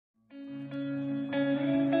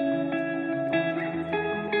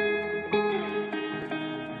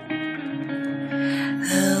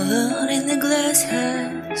glass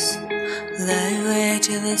house, lie way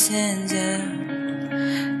to the center.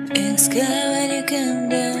 Pink sky when you come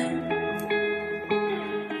down,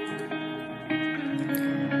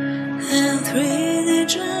 and three the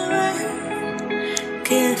drama.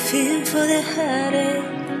 Can't feel for the heartache.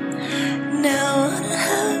 Now I wanna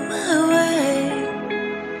have my way.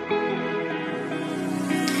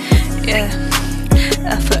 Yeah,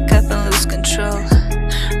 I fuck up and lose control.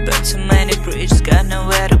 Burn too many bridges, got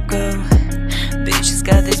nowhere to go. Bitches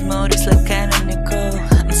got these motives like canonical.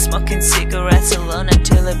 I'm smoking cigarettes alone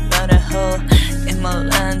until I burn a hole in my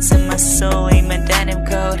lungs and my soul, in my denim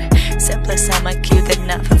coat. Same place I might kill that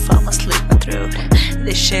knife if I'ma slit my throat.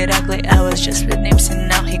 This shit ugly, I was just with Nips and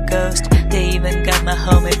now he ghost. They even got my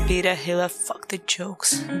homie Peter Hill, I fuck the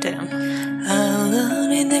jokes, damn.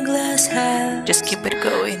 Alone in the glass house, just keep it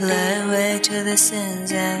going. Lie way to the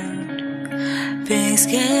sun's out. Pink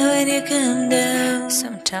sky when you come down.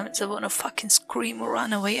 Sometimes I wanna fucking scream or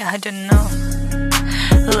run away, I don't know.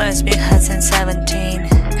 Life's been hard since 17.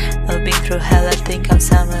 I've been through hell, I think I'm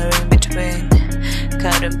somewhere in between.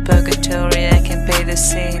 Caught in purgatory, I can pay the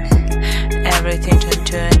scene. Everything turned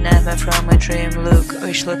to a nightmare from a dream. Look,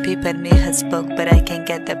 wish little peep at me had spoke, but I can't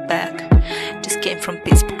get that back. Just came from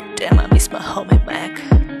Pittsburgh, damn I miss my homie Mac.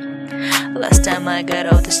 Last time I got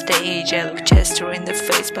off the stage, I looked Chester in the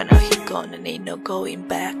face, but now he gone and ain't no going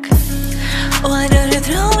back. Why don't you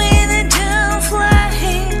throw me in the down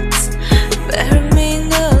flames? Bury me in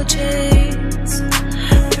no chains.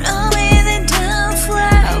 Throw me in the down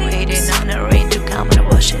flames. I'm waiting on the rain to come and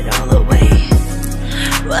wash it all away.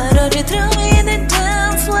 Why don't you throw me in the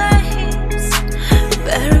down flames?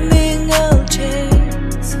 Bury me in no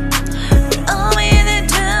chains. Throw me in the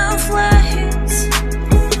down flames.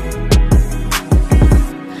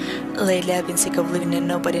 Lately I've been sick of living and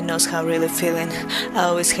nobody knows how I'm really feeling. I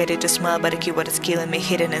always hated to smile, but I keep what is killing me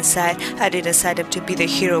hidden inside. I didn't sign up to be the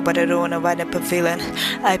hero, but I don't wanna wind up a villain.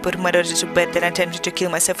 I put my daughter to bed, then I attempted to kill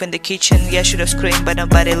myself in the kitchen. Yeah, I should have screamed, but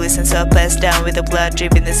nobody listens, so I passed down with the blood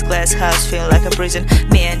drip in this glass house, feeling like a prison.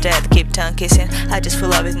 Me and dad keep tongue kissing. I just feel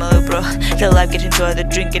love with my little bro. The life, get enjoy the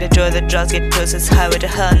drink, get enjoy the drugs, get close, it's highway to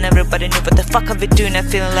hell, and everybody knew what the fuck I've been doing. I'm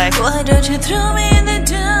feeling like, why don't you throw me in the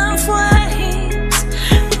down flames?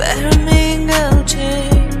 Bury me in no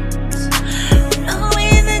chains. Throw me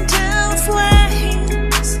in the down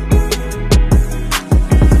flames.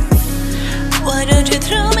 Why don't you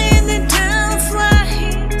throw me in the down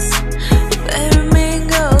flames? Bury me in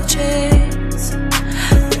no chains.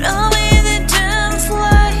 Throw me in the down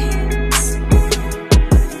flames.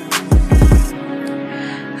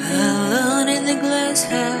 Alone in the glass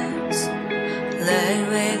house, lie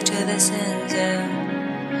awake to the center.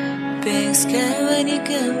 Pink sky when you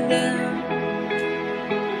come down.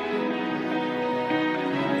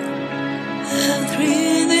 I'm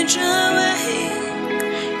free in the drama here.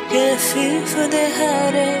 Get a feel for the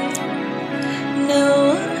heartache. No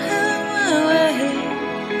one